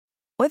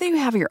Whether you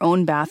have your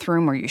own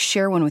bathroom or you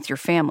share one with your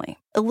family,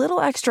 a little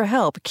extra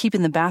help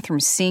keeping the bathroom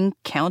sink,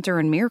 counter,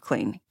 and mirror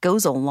clean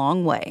goes a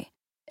long way.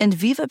 And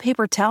Viva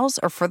paper towels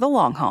are for the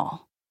long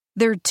haul.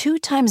 They're 2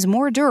 times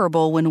more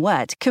durable when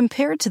wet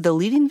compared to the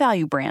leading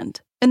value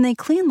brand. And they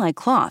clean like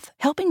cloth,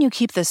 helping you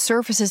keep the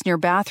surfaces in your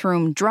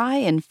bathroom dry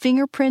and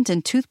fingerprint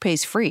and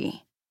toothpaste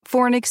free.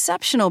 For an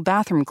exceptional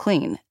bathroom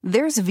clean,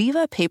 there's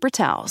Viva paper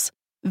towels.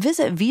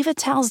 Visit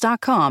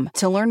vivatowels.com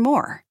to learn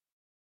more.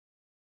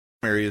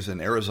 Areas in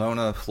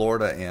Arizona,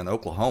 Florida, and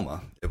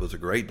Oklahoma. It was a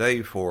great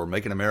day for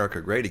making America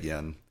great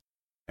again.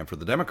 And for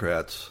the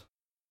Democrats,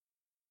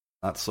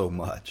 not so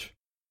much.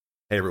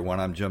 Hey everyone,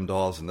 I'm Jim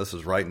Dawes, and this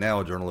is Right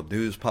Now, a journal of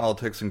news,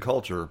 politics, and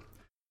culture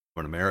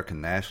from an American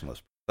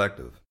nationalist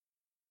perspective.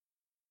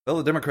 Well,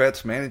 the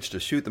Democrats managed to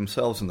shoot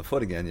themselves in the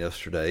foot again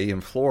yesterday.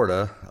 In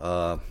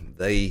Florida,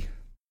 they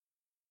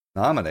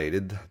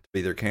nominated to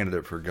be their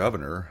candidate for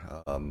governor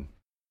the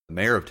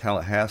mayor of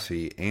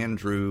Tallahassee,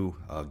 Andrew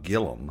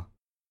Gillum.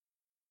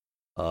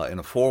 In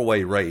a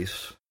 4-way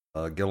race,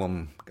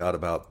 Gillum got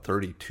about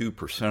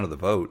 32% of the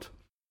vote.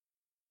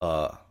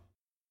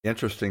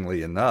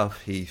 Interestingly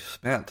enough, he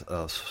spent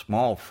a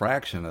small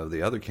fraction of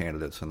the other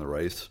candidates in the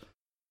race.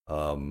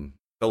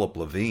 Philip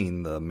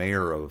Levine, the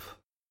mayor of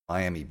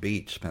Miami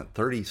Beach, spent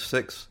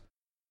 $36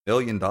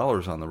 million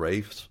on the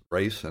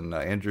race, and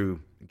Andrew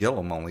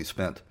Gillum only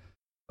spent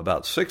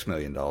about $6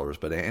 million.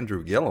 But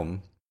Andrew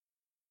Gillum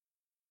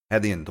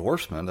had the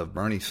endorsement of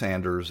Bernie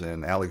Sanders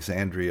and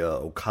Alexandria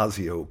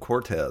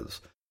Ocasio-Cortez.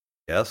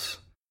 Yes,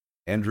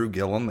 Andrew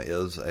Gillum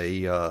is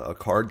a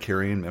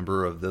card-carrying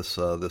member of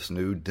this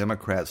new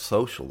Democrat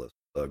Socialist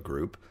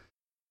group.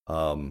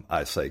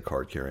 I say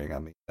card-carrying, I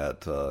mean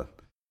that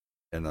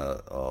in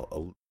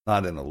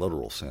not in a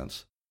literal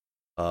sense.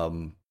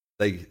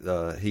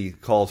 He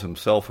calls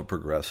himself a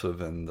progressive,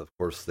 and of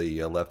course the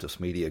leftist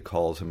media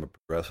calls him a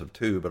progressive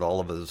too. But all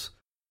of his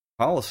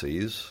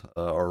policies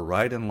are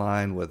right in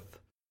line with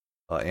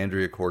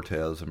Andrea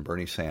Cortez and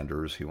Bernie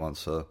Sanders. He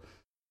wants a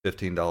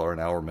 $15 an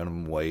hour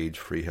minimum wage,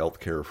 free health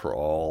care for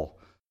all.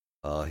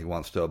 He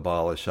wants to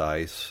abolish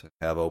ICE,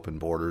 have open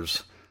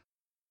borders.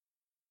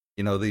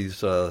 You know,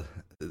 these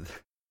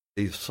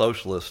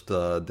socialist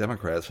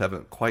Democrats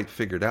haven't quite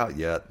figured out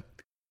yet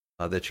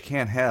that you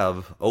can't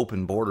have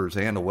open borders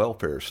and a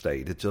welfare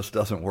state. It just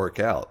doesn't work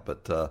out.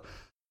 But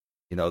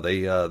you know,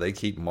 they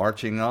keep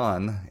marching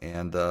on,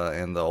 and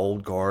the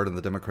old guard in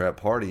the Democrat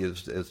Party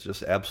is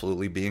just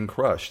absolutely being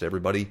crushed.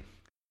 Everybody,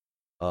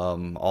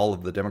 all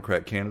of the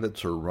Democrat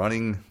candidates are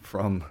running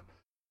from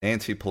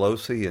Nancy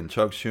Pelosi and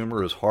Chuck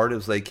Schumer as hard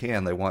as they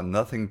can. They want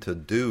nothing to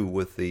do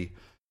with the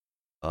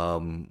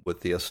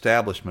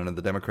establishment of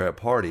the Democrat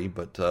Party.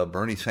 But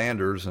Bernie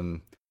Sanders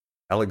and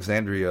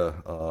Alexandria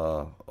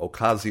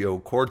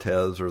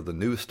Ocasio-Cortez are the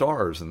new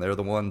stars, and they're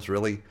the ones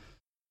really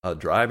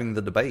driving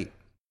the debate.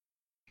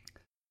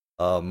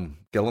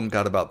 Gillum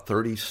got about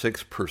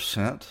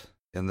 36%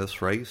 in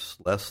this race,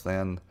 less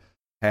than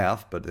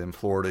half. But in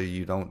Florida,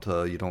 you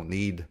don't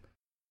need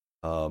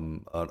a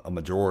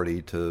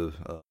majority to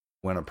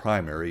win a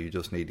primary. You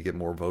just need to get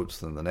more votes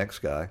than the next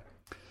guy.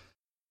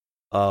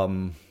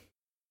 You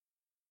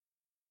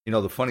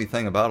know, the funny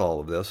thing about all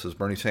of this is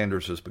Bernie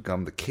Sanders has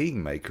become the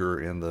kingmaker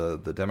in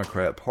the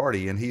Democrat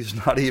Party, and he's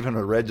not even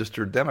a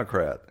registered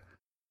Democrat,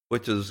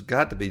 which has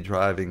got to be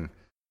driving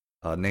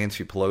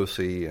Nancy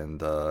Pelosi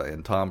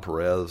and Tom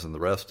Perez and the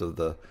rest of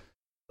the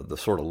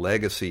sort of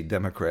legacy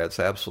Democrats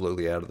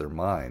absolutely out of their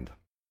mind.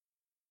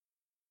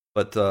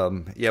 But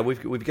yeah,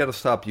 we've got to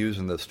stop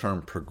using this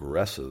term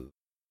progressive.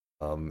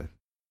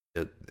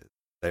 They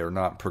are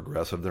not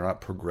progressive. They're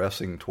not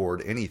progressing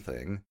toward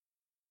anything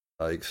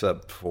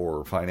except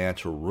for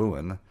financial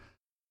ruin.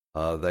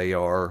 They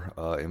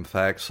are, in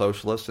fact,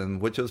 socialists,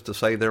 and which is to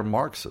say they're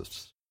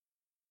Marxists.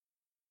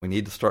 We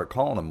need to start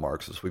calling them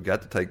Marxists. We've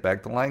got to take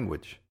back the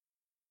language.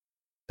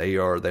 They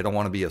don't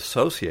want to be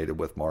associated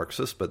with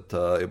Marxists, but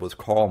it was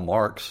Karl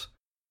Marx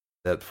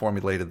that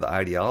formulated the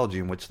ideology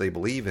in which they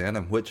believe in,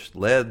 and which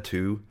led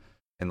to,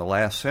 in the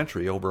last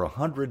century, over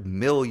 100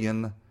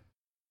 million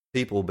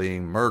people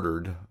being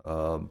murdered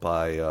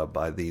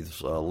by these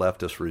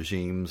leftist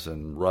regimes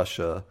in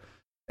Russia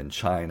and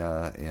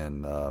China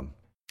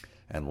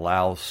and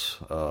Laos,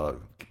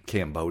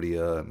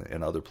 Cambodia,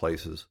 and other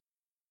places.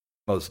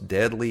 Most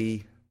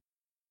deadly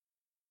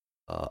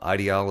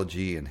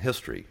ideology in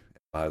history.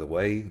 By the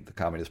way, the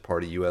Communist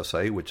Party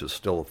USA, which is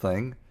still a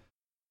thing,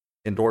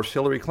 endorsed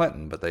Hillary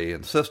Clinton, but they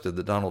insisted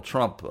that Donald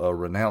Trump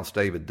renounce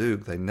David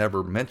Duke. They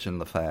never mentioned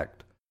the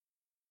fact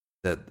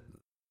that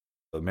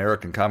the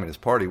American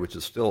Communist Party, which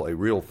is still a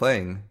real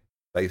thing,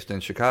 based in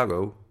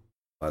Chicago,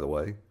 by the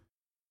way,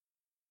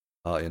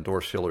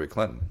 endorsed Hillary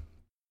Clinton.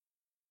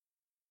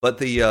 But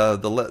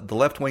the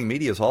left-wing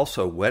media is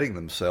also wetting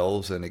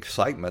themselves in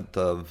excitement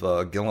of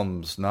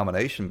Gillum's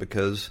nomination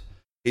because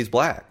he's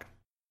black.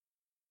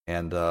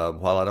 And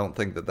while I don't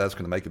think that that's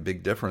going to make a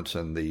big difference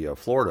in the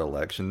Florida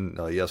election,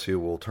 yes, he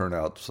will turn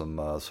out some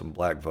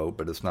black vote,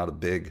 but it's not a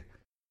big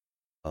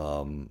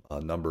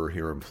number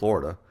here in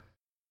Florida.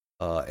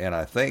 And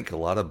I think a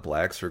lot of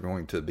blacks are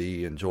going to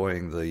be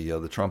enjoying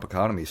the Trump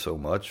economy so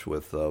much,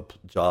 with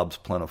jobs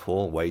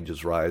plentiful,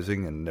 wages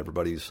rising, and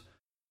everybody's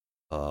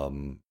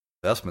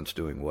investments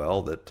doing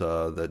well,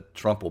 that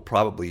Trump will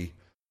probably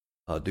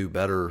do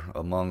better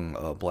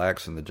among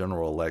blacks in the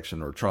general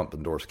election, or Trump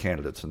endorsed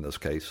candidates in this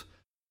case,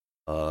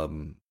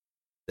 than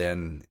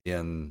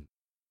in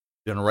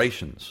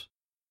generations.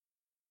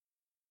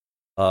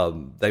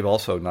 They've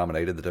also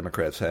nominated, the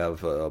Democrats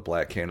have a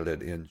black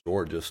candidate in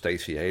Georgia,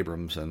 Stacey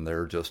Abrams, and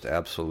they're just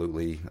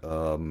absolutely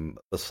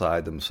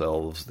beside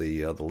themselves.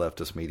 The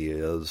leftist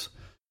media is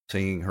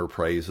singing her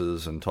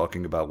praises and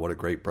talking about what a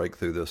great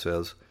breakthrough this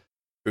is.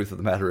 Truth of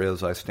the matter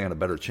is, I stand a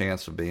better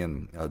chance of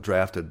being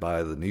drafted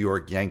by the New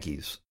York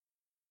Yankees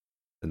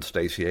than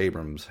Stacey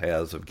Abrams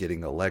has of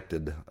getting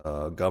elected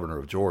governor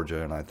of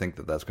Georgia, and I think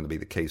that that's going to be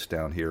the case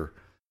down here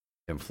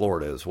in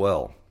Florida as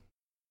well.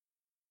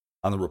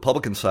 On the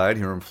Republican side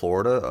here in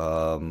Florida,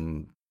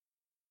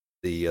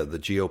 the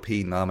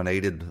GOP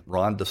nominated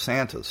Ron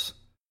DeSantis,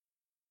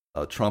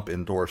 a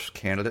Trump-endorsed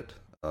candidate,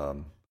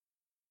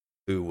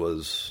 who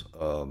was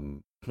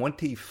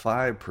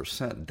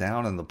 25%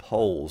 down in the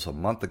polls a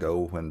month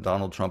ago when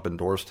Donald Trump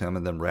endorsed him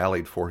and then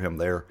rallied for him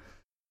there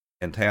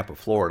in Tampa,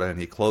 Florida, and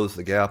he closed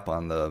the gap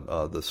on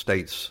the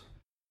state's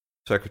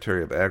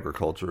Secretary of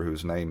Agriculture,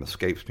 whose name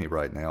escapes me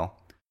right now.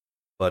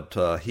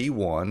 But he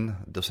won,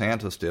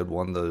 DeSantis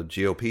won the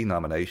GOP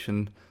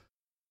nomination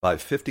by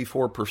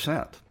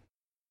 54%.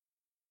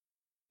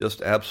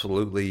 Just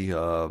absolutely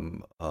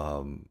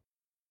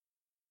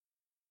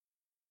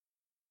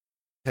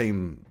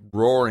came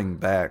roaring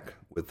back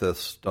with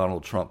this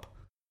Donald Trump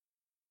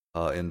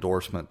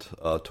endorsement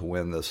to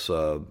win this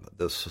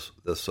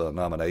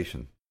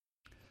nomination.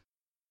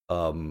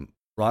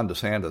 Ron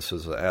DeSantis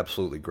is an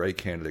absolutely great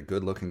candidate,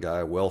 good-looking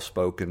guy,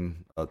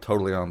 well-spoken,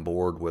 totally on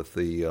board with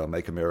the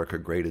Make America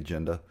Great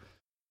agenda.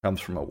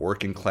 Comes from a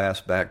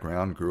working-class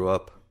background, grew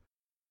up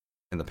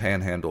in the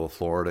panhandle of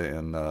Florida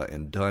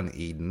in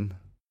Dunedin,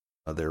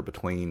 there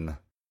between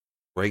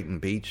Brayton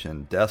Beach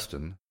and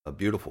Destin, a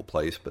beautiful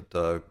place, but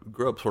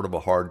grew up sort of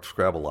a hard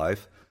scrabble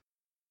life,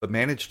 but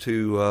managed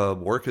to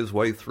work his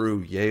way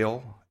through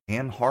Yale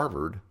and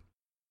Harvard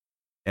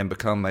and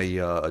become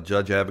a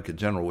judge advocate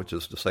general, which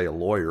is to say a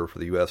lawyer for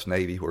the U.S.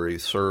 Navy, where he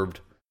served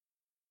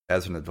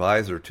as an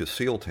advisor to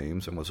SEAL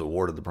teams and was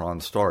awarded the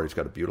Bronze Star. He's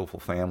got a beautiful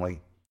family.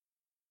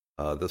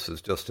 This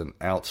is just an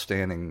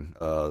outstanding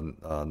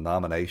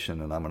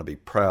nomination, and I'm going to be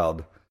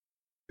proud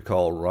to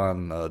call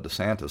Ron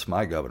DeSantis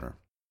my governor.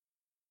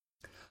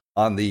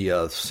 On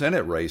the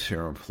Senate race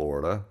here in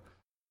Florida,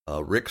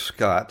 Rick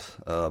Scott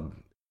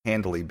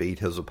handily beat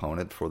his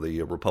opponent for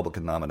the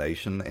Republican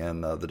nomination,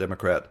 and the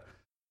Democrat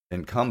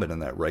incumbent in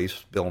that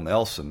race, Bill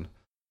Nelson,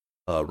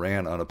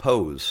 ran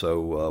unopposed.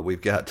 So we've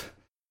got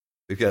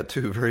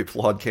two very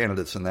flawed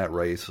candidates in that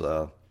race.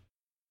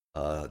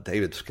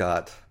 David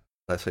Scott,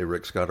 did I say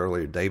Rick Scott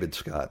earlier? David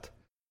Scott,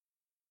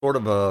 sort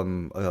of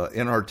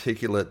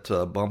inarticulate,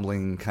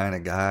 bumbling kind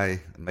of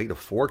guy, made a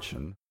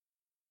fortune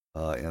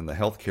in the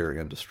healthcare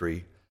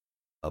industry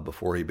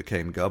before he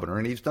became governor,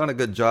 and he's done a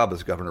good job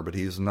as governor, but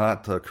he's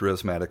not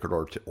charismatic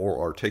or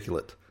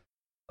articulate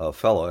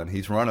fellow, and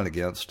he's running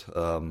against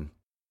an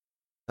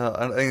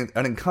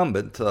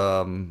incumbent.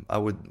 I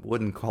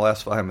wouldn't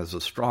classify him as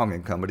a strong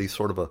incumbent. He's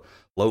sort of a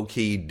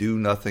low-key,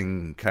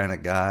 do-nothing kind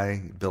of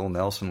guy. Bill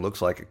Nelson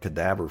looks like a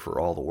cadaver for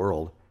all the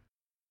world.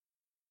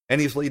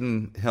 And he's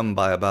leading him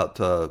by about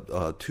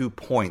 2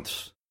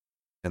 points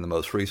in the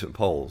most recent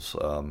polls.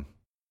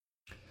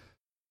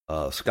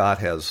 Scott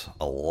has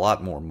a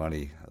lot more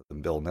money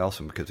than Bill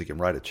Nelson because he can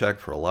write a check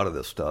for a lot of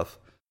this stuff.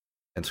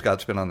 And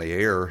Scott's been on the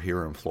air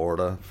here in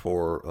Florida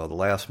for the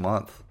last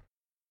month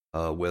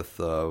with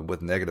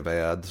negative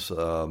ads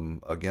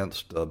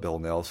against Bill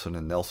Nelson,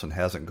 and Nelson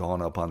hasn't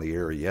gone up on the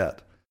air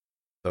yet.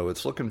 So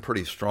it's looking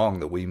pretty strong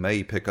that we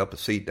may pick up a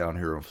seat down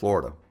here in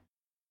Florida.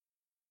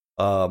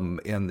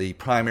 In the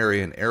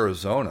primary in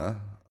Arizona,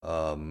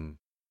 Martha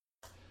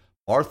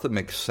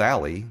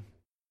McSally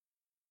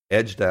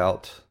edged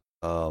out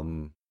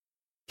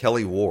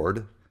Kelly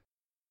Ward.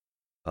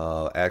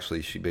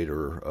 Actually, she beat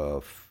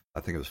her,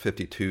 I think it was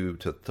 52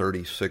 to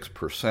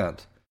 36%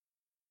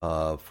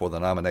 for the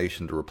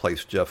nomination to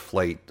replace Jeff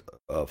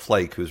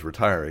Flake, who's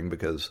retiring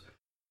because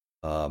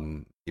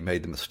he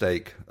made the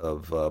mistake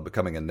of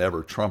becoming a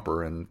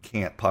never-Trumper and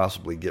can't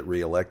possibly get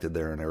reelected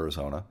there in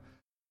Arizona.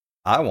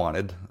 I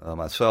wanted,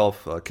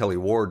 myself, Kelly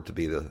Ward to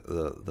be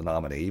the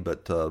nominee,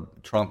 but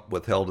Trump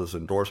withheld his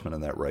endorsement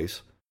in that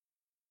race.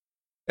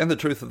 And the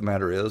truth of the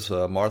matter is,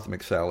 Martha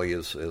McSally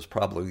is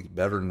probably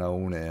better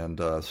known and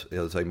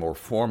is a more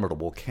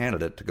formidable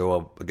candidate to go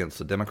up against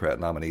the Democrat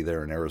nominee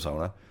there in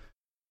Arizona.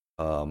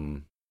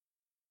 Martha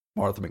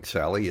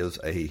McSally is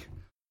a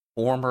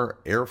former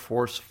Air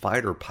Force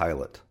fighter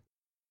pilot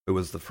who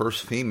was the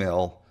first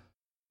female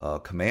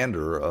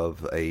commander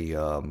of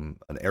an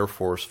Air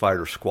Force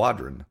fighter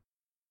squadron.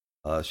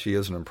 She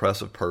is an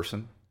impressive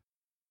person.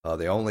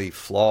 The only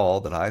flaw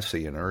that I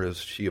see in her is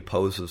she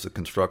opposes the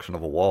construction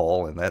of a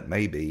wall, and that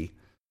may be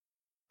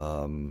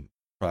trying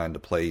to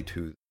play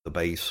to the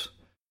base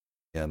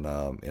in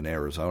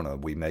Arizona.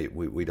 We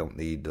don't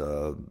need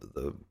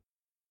the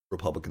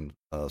Republican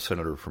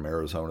senator from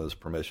Arizona's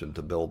permission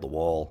to build the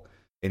wall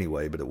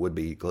anyway, but it would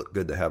be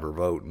good to have her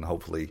vote, and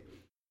hopefully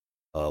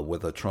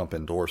with a Trump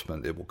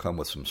endorsement, it will come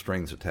with some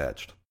strings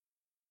attached.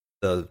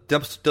 The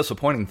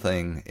disappointing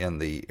thing in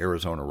the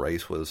Arizona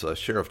race was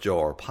Sheriff Joe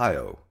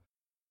Arpaio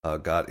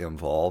got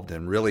involved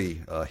and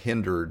really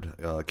hindered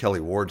Kelly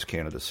Ward's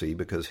candidacy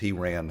because he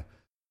ran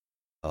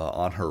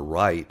on her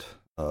right,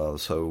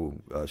 so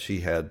she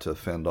had to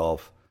fend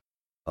off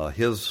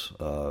his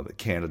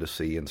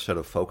candidacy instead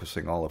of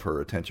focusing all of her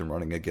attention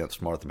running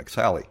against Martha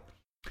McSally.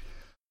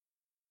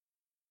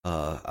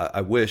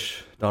 I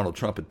wish Donald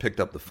Trump had picked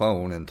up the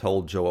phone and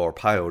told Joe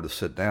Arpaio to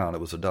sit down.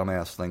 It was a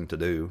dumbass thing to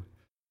do.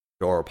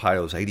 Joe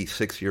Arpaio's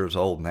 86 years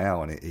old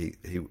now, and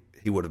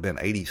he would have been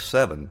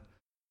 87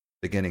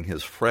 beginning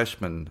his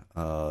freshman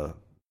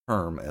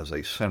term as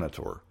a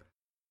senator.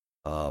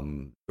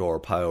 Joe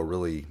Arpaio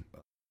really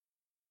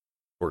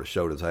sort of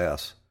showed his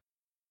ass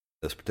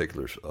in this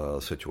particular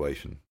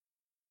situation.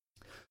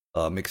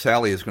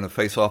 McSally is going to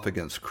face off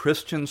against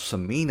Kristen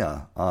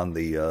Samina on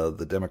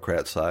the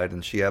Democrat side,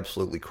 and she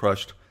absolutely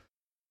crushed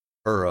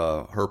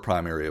her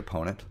primary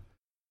opponent.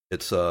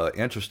 It's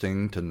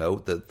interesting to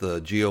note that the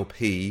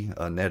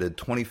GOP netted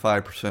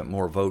 25%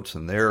 more votes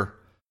in their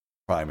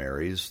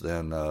primaries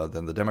than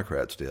the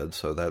Democrats did,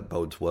 so that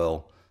bodes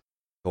well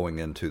going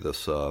into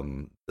this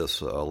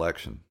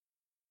election.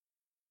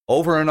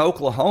 Over in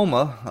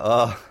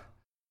Oklahoma,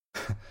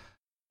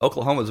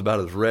 Oklahoma is about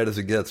as red as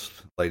it gets,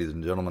 ladies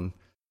and gentlemen.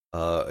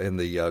 In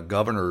the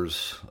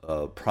governor's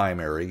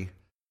primary,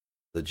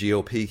 the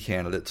GOP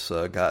candidates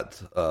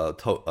got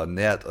a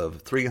net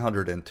of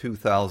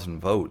 302,000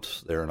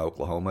 votes there in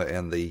Oklahoma,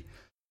 and the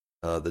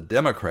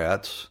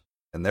Democrats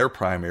in their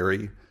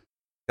primary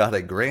got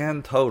a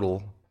grand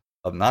total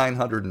of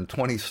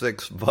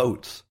 926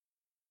 votes.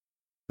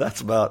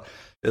 That's about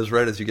as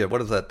red as you get.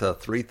 What is that?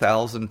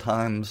 3,000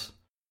 times?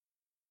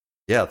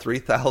 Yeah,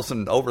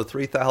 3,000, over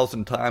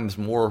 3,000 times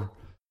more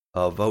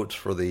votes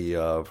for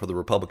the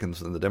Republicans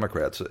than the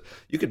Democrats.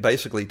 You could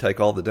basically take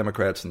all the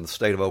Democrats in the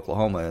state of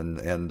Oklahoma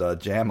and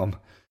jam them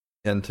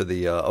into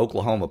the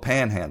Oklahoma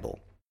Panhandle.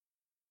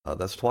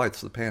 That's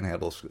twice the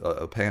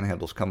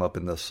panhandles come up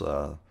in this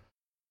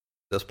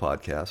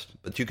podcast.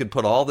 But you could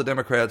put all the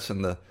Democrats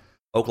in the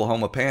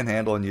Oklahoma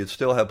Panhandle, and you'd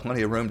still have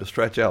plenty of room to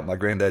stretch out. My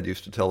granddad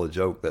used to tell a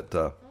joke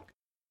that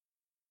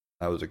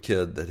I was a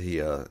kid that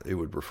he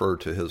would refer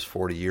to his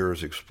 40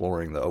 years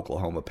exploring the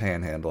Oklahoma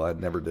Panhandle. I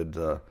never did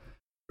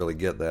really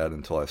get that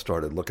until I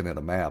started looking at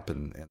a map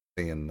and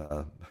seeing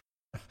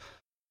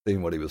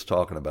what he was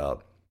talking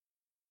about.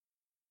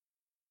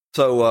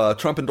 So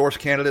Trump-endorsed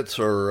candidates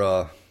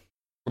are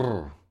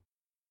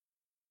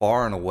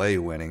far and away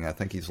winning. I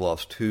think he's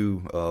lost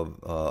two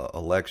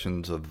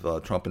elections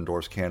of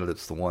Trump-endorsed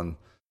candidates. The one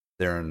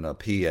there in PA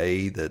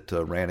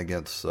that ran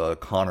against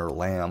Connor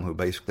Lamb, who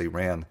basically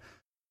ran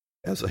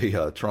as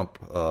a Trump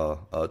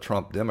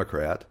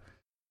Democrat.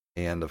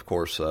 And, of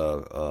course,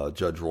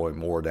 Judge Roy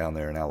Moore down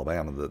there in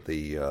Alabama, that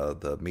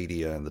the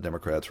media and the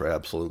Democrats are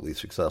absolutely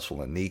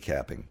successful in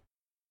kneecapping.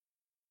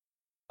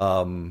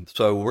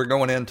 So we're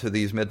going into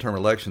these midterm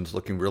elections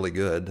looking really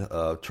good.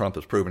 Trump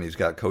has proven he's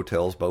got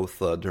coattails both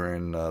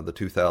during the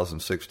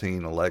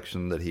 2016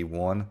 election that he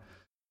won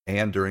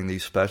and during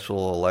these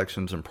special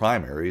elections and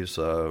primaries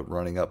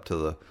running up to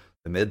the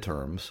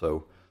midterms.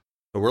 So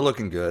we're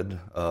looking good.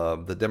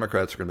 The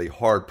Democrats are going to be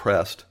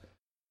hard-pressed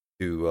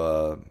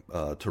to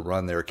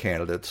run their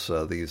candidates.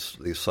 These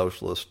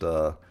socialists,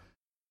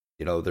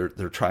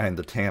 they're trying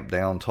to tamp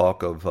down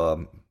talk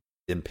of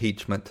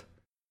impeachment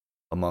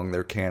among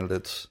their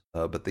candidates,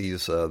 but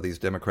these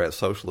Democrat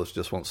socialists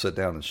just won't sit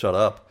down and shut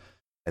up.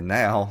 And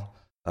now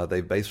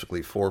they've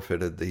basically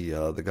forfeited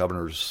the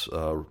governor's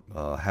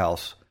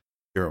house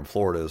here in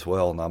Florida as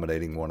well,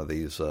 nominating one of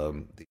these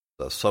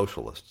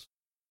socialists.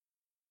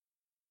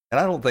 And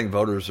I don't think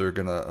voters are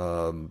going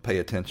to pay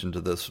attention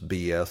to this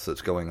BS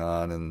that's going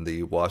on in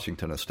the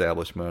Washington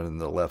establishment and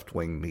the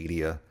left-wing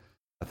media.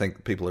 I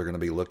think people are going to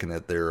be looking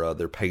at their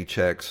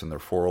paychecks and their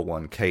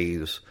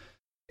 401ks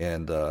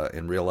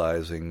and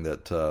realizing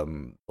that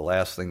the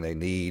last thing they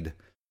need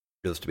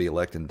is to be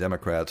electing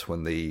Democrats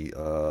when the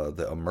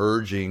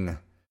emerging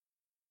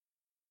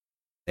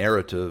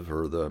narrative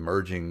or the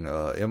emerging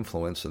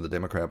influence in the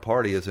Democrat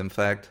Party is in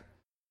fact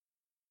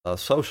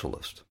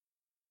socialist.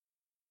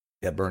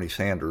 You had Bernie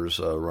Sanders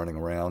running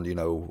around,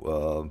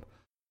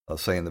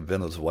 saying that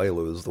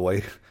Venezuela is the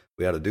way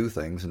we had to do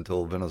things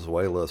until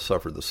Venezuela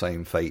suffered the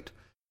same fate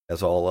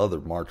as all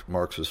other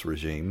Marxist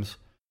regimes.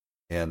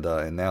 And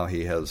now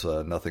he has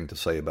nothing to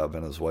say about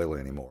Venezuela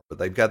anymore. But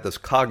they've got this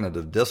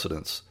cognitive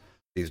dissonance,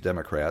 these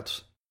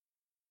Democrats,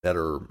 that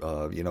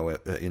are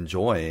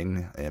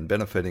enjoying and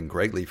benefiting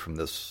greatly from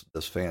this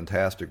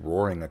fantastic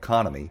roaring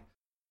economy,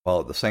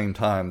 while at the same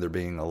time they're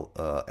being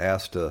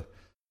asked to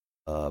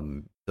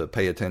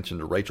pay attention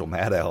to Rachel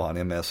Maddow on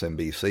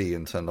MSNBC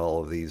and send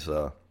all of these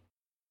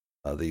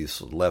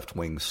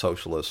left-wing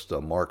socialist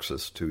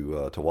Marxists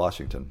to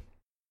Washington.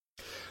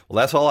 Well,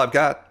 that's all I've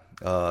got.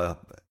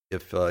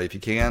 If you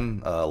can,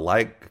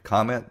 like,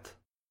 comment,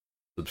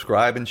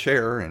 subscribe, and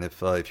share. And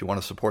if you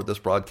want to support this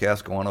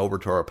broadcast, go on over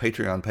to our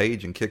Patreon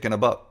page and kick in a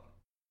buck.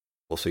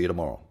 We'll see you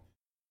tomorrow.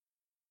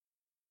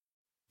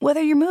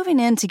 Whether you're moving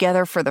in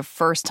together for the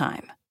first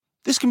time,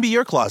 this can be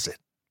your closet,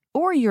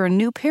 or you're a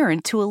new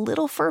parent to a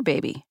little fur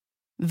baby,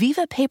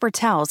 Viva paper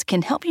towels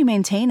can help you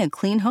maintain a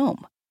clean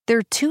home.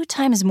 They're 2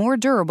 times more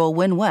durable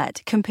when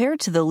wet compared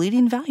to the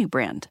leading value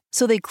brand,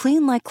 so they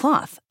clean like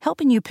cloth,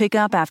 helping you pick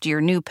up after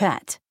your new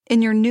pet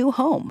in your new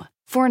home.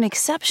 For an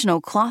exceptional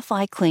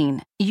cloth-like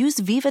clean, use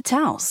Viva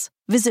towels.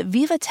 Visit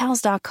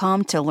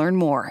vivatowels.com to learn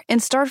more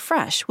and start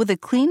fresh with a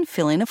clean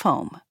feeling of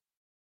home.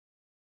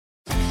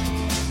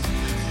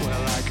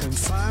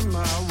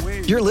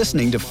 You're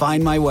listening to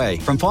Find My Way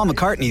from Paul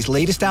McCartney's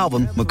latest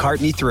album,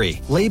 McCartney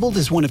 3. Labeled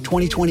as one of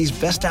 2020's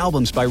best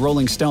albums by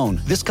Rolling Stone,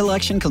 this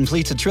collection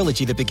completes a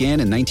trilogy that began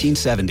in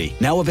 1970.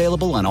 Now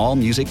available on all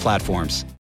music platforms.